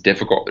tell you, it's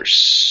difficult. There's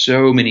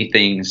so many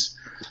things,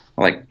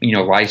 like,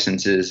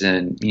 licenses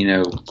and,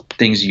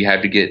 things you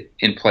have to get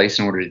in place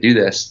in order to do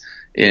this.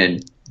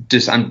 And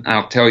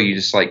I'll tell you,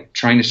 just like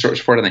trying to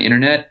search for it on the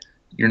internet,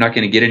 you're not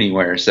going to get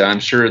anywhere. So I'm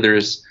sure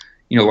there's,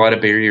 a lot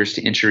of barriers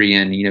to entry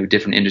in,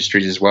 different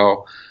industries as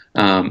well.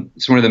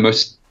 It's one of the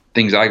most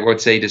things I would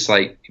say, just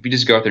like, if you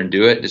just go out there and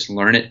do it, just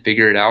learn it,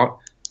 figure it out,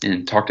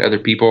 and talk to other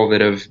people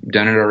that have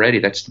done it already.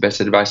 That's the best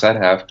advice I'd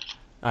have.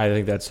 I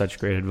think that's such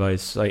great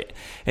advice.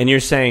 And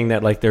you're saying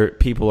that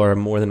people are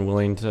more than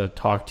willing to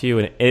talk to you,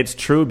 and it's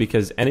true,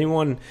 because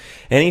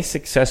any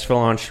successful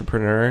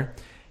entrepreneur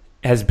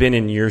has been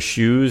in your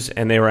shoes,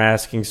 and they were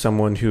asking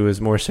someone who is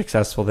more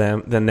successful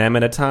than them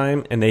at a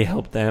time, and they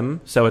helped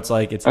them. So it's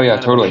like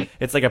totally.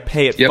 It's like a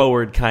pay it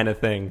forward kind of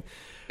thing.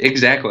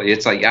 Exactly.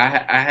 It's like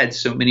I had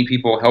so many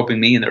people helping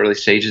me in the early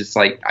stages. It's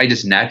like I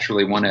just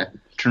naturally want to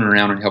turn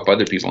around and help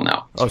other people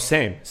now. Oh,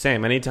 same.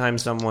 Anytime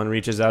someone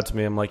reaches out to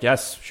me, I'm like,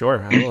 yes,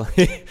 sure. I will.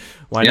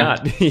 Why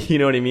not? You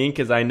know what I mean?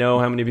 Because I know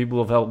how many people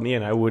have helped me,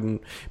 and I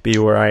wouldn't be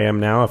where I am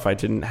now if I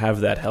didn't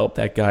have that help,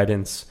 that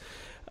guidance.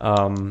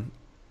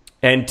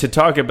 And to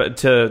talk about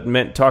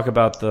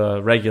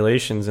the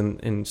regulations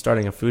in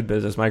starting a food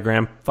business, my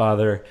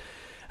grandfather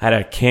had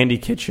a candy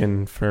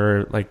kitchen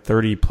for like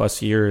 30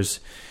 plus years,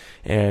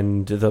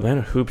 and the amount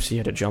of hoops he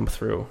had to jump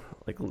through.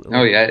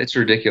 Oh yeah, it's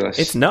ridiculous.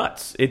 It's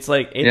nuts. It's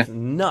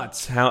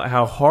nuts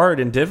how hard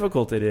and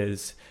difficult it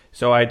is.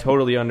 So I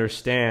totally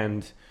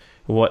understand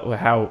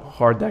how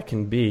hard that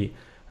can be.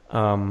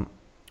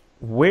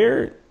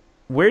 Where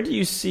do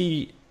you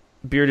see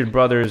Bearded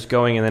Brothers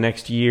going in the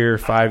next year,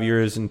 5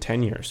 years, and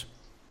 10 years?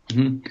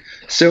 Mm-hmm.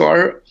 So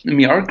our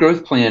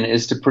growth plan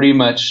is to pretty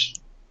much,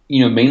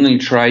 mainly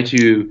try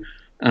to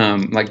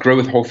grow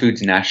with Whole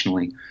Foods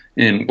nationally.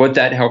 And what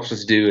that helps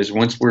us do is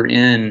once we're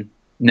in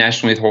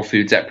nationally with Whole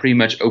Foods, that pretty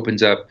much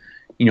opens up,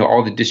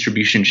 all the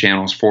distribution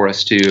channels for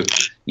us to,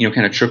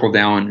 kind of trickle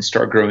down and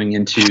start growing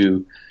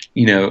into,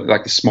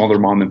 like the smaller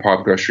mom and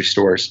pop grocery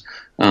stores.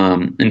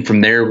 And from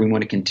there, we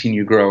want to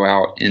continue to grow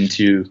out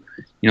into,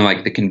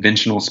 like the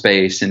conventional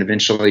space. And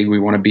eventually we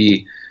want to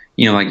be,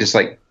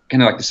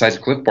 kind of like the size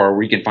of Cliff Bar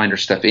where you can find our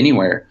stuff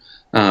anywhere.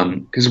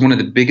 Because one of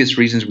the biggest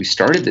reasons we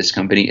started this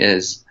company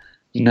is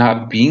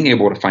not being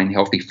able to find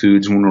healthy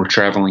foods when we're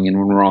traveling and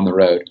when we're on the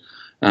road.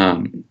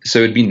 So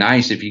it'd be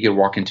nice if you could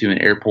walk into an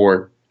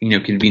airport,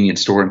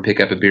 convenience store and pick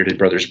up a Bearded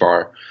Brothers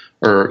bar,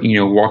 or,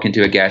 walk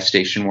into a gas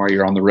station while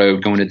you're on the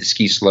road going to the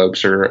ski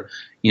slopes or,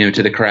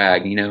 to the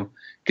crag,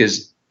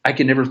 because I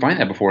could never find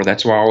that before.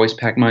 That's why I always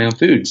pack my own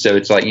food. So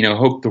it's like,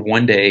 hope to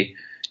one day,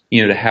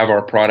 to have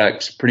our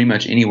products pretty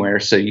much anywhere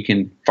so you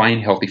can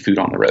find healthy food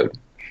on the road.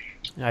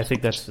 I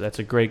think that's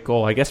a great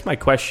goal. I guess my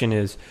question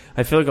is,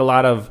 I feel like a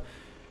lot of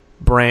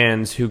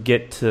brands who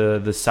get to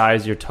the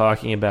size you're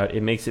talking about,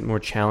 it makes it more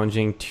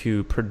challenging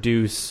to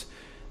produce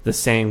the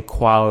same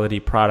quality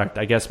product.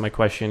 I guess my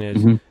question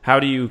is, How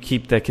do you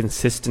keep the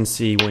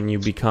consistency when you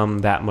become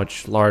that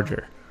much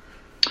larger?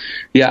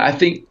 Yeah, I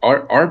think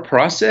our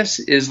process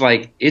is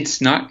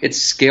it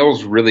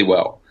scales really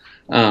well.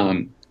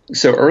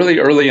 So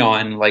early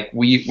on,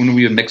 when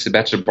we would mix a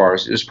batch of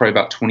bars, it was probably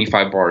about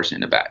 25 bars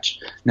in a batch.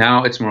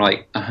 Now it's more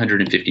like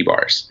 150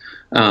 bars.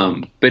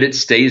 But it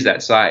stays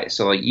that size.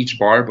 So each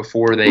bar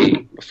before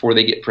they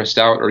get pressed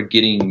out are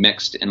getting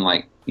mixed in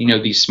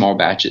these small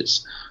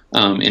batches.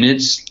 And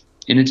it's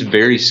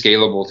very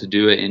scalable to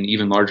do it in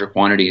even larger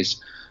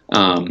quantities.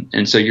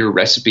 And so your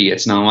recipe,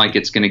 it's not like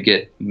it's going to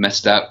get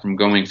messed up from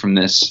going from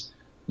this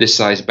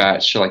size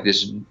batch to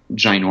this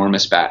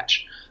ginormous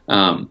batch.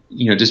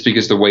 Just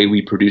because the way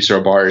we produce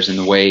our bars and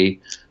the way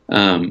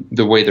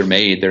they're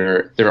made,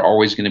 they're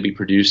always going to be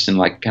produced in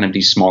kind of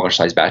these smaller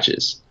size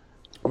batches.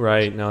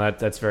 Right. No,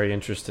 that's very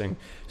interesting.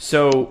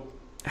 So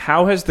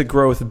how has the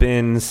growth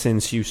been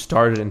since you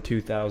started in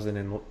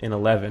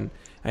 2011?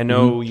 I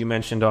know you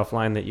mentioned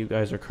offline that you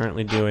guys are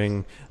currently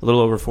doing a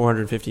little over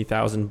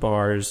 450,000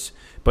 bars,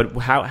 but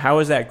how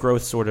has that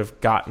growth sort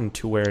of gotten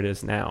to where it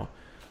is now?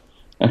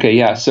 Okay,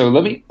 yeah. So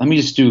let me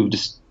just do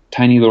just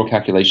tiny little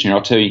calculation here.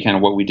 I'll tell you kind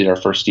of what we did our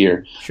first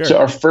year. Sure. So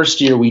our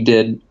first year we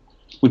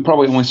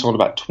probably only sold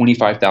about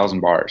 25,000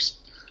 bars.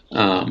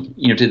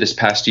 To this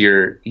past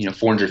year,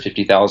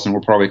 450,000.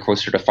 We're probably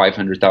closer to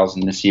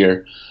 500,000 this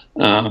year.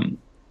 Sorry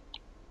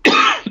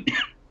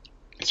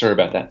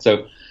about that.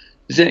 So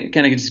it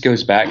kind of just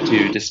goes back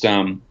to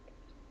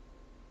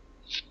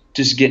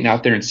just getting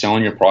out there and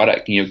selling your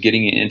product,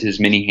 getting it into as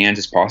many hands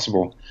as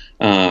possible.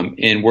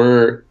 And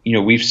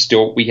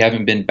we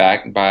haven't been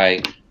backed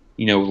by,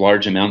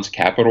 large amounts of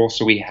capital.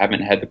 So we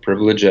haven't had the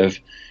privilege of,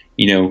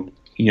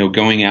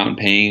 going out and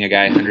paying a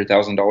guy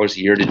 $100,000 a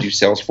year to do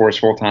sales for us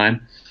full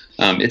time.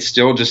 It's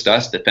still just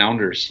us, the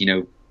founders,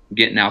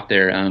 getting out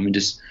there and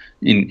just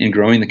in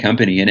growing the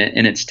company.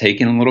 And it's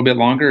taken a little bit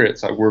longer.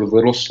 It's like we're a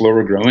little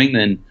slower growing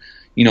than,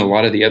 a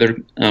lot of the other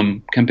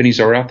companies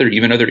are out there.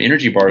 Even other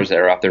energy bars that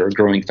are out there are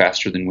growing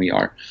faster than we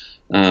are.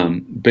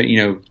 But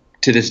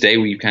to this day,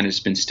 we've kind of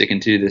just been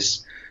sticking to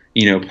this,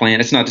 plan.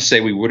 It's not to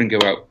say we wouldn't go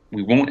out.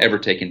 We won't ever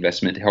take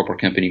investment to help our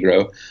company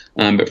grow.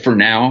 But for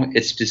now,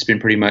 it's just been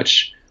pretty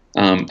much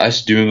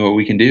us doing what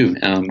we can do,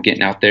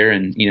 getting out there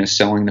and,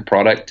 selling the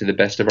product to the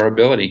best of our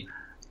ability.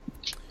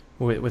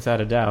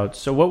 Without a doubt.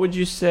 So what would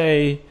you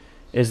say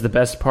is the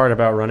best part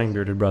about running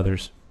Bearded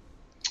Brothers?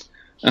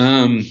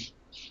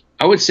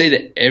 I would say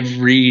that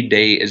every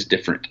day is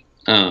different.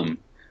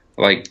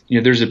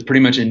 There's pretty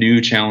much a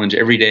new challenge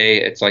every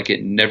day. It's like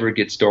it never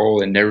gets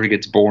dull and never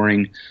gets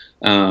boring.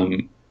 I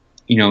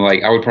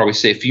would probably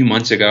say a few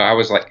months ago, I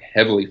was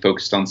heavily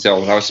focused on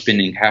sales. I was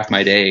spending half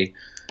my day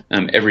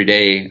every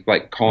day,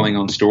 calling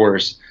on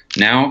stores.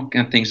 Now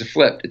kind of things have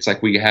flipped. It's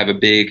like we have a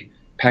big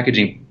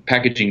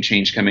packaging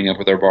change coming up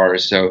with our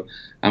bars. So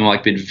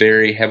I'm been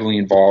very heavily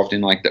involved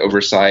in the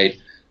oversight,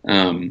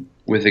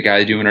 with the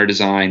guy doing our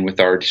design, with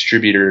our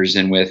distributors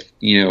and with,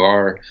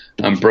 our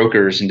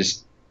brokers, and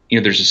just,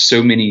 there's just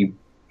so many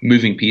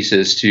moving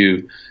pieces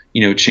to,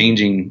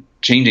 changing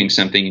changing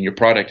something in your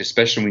product,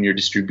 especially when your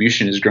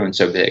distribution is growing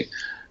so big.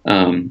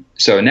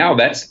 So now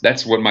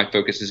that's what my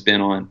focus has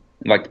been on,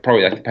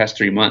 probably the past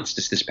 3 months,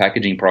 just this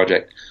packaging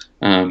project.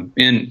 And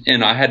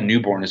I had a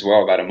newborn as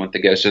well about a month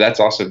ago, so that's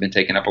also been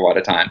taking up a lot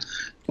of time.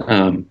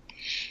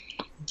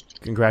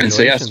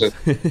 Congratulations! So,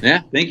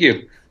 yeah, thank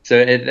you.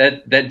 So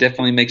that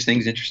definitely makes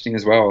things interesting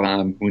as well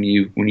when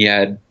you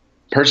add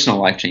personal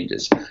life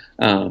changes.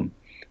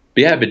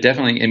 But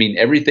definitely, I mean,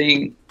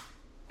 everything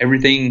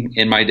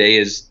in my day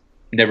is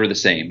never the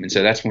same, and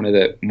so that's one of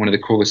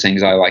the coolest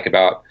things I like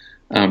about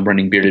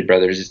running Bearded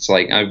Brothers. It's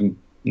like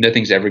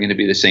nothing's ever going to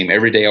be the same.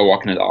 Every day I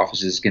walk into the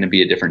office is going to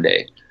be a different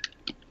day.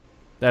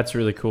 That's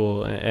really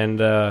cool.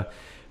 And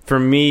for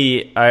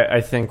me,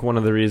 I think one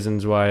of the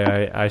reasons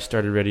why I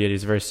started Ready Yeti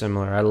is very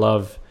similar. I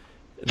love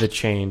the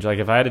change. Like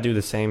if I had to do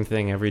the same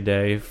thing every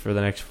day for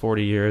the next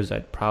 40 years,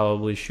 I'd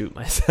probably shoot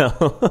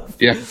myself.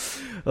 Yeah.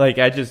 Like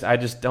I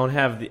just don't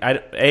have I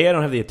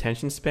don't have the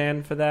attention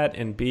span for that,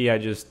 and B, I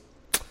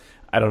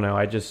don't know.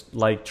 I just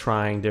like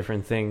trying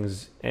different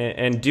things,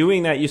 and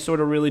doing that, you sort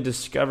of really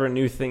discover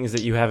new things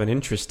that you have an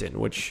interest in,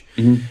 which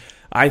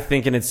I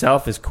think in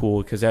itself is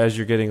cool, because as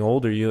you're getting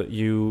older,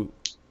 you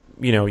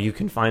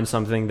can find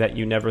something that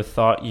you never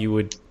thought you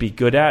would be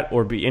good at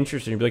or be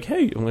interested in. You'd be like,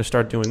 hey, I'm going to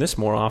start doing this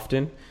more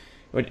often.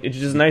 It's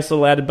just a nice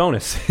little added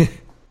bonus.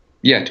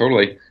 Yeah,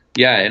 totally.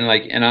 Yeah,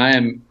 and I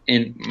am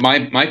in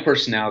my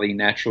personality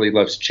naturally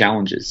loves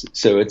challenges,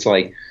 so it's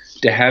like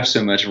to have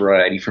so much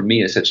variety for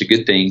me is such a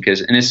good thing,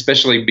 and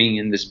especially being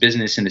in this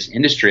business, in this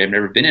industry I've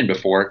never been in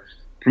before,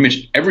 pretty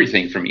much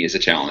everything for me is a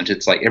challenge.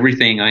 It's like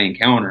everything I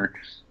encounter,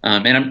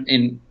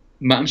 and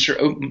I'm sure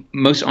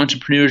most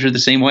entrepreneurs are the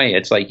same way.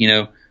 It's like,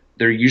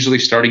 they're usually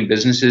starting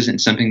businesses in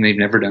something they've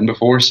never done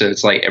before, so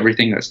it's like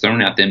everything that's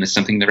thrown at them is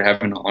something they're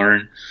having to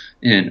learn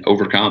and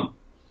overcome.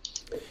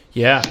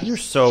 Yeah, you're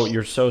so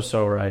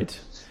right.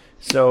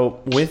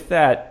 So with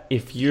that,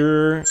 if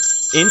you're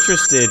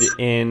interested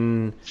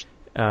in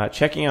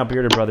checking out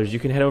Bearded Brothers, you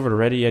can head over to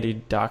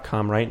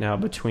ReadyYeti.com right now.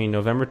 Between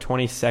November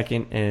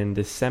 22nd and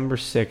December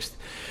 6th,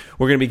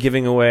 we're going to be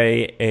giving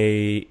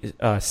away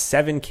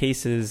 7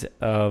 cases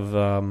of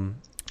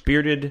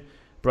Bearded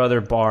Brother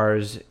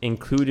bars,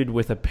 included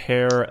with a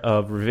pair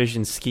of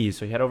revision skis.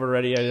 So you head over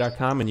to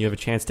ReadyYeti.com and you have a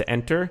chance to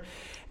enter.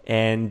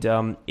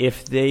 And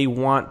if they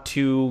want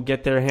to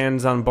get their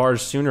hands on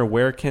bars sooner,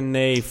 where can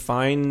they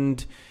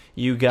find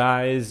you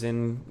guys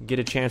and get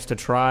a chance to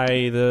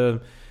try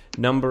the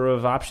number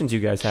of options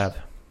you guys have?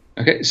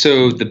 Okay,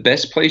 so the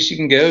best place you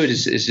can go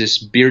is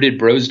this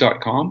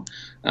beardedbros.com.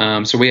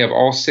 So we have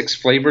all 6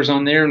 flavors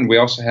on there, and we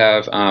also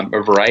have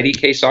a variety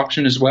case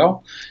option as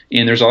well.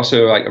 And there's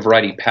also like a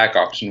variety pack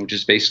option, which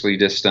is basically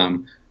just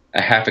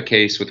a half a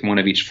case with one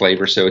of each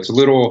flavor. So it's a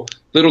little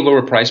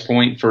lower price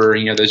point for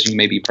those who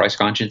may be price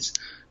conscious.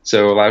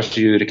 So it allows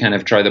you to kind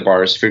of try the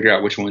bars, figure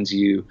out which ones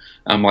you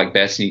like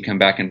best, and you come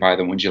back and buy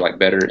the ones you like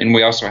better. And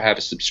we also have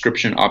a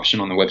subscription option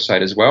on the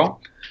website as well.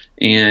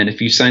 And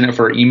if you sign up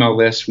for our email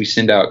list, we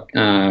send out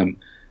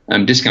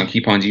discount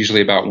coupons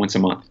usually about once a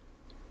month.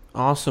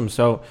 Awesome.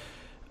 So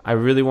I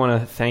really want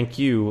to thank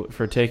you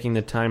for taking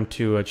the time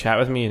to chat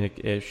with me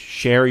and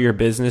share your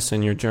business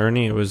and your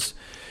journey. It was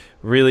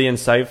really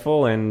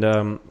insightful. And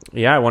I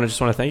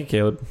just want to thank you,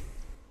 Caleb.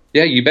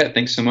 Yeah, you bet.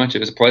 Thanks so much. It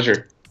was a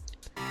pleasure.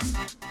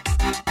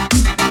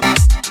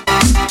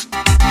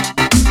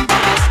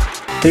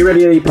 Hey,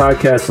 Ready Yeti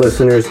podcast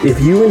listeners, if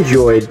you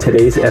enjoyed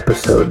today's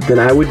episode, then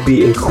I would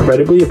be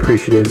incredibly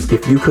appreciative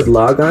if you could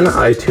log on to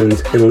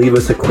iTunes and leave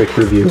us a quick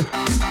review.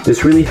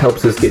 This really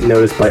helps us get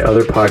noticed by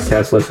other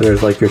podcast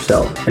listeners like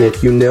yourself. And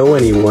if you know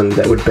anyone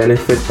that would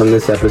benefit from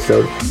this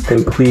episode,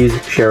 then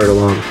please share it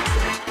along.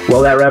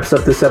 Well, that wraps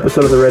up this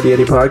episode of the Ready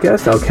Yeti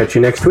podcast. I'll catch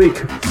you next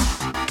week.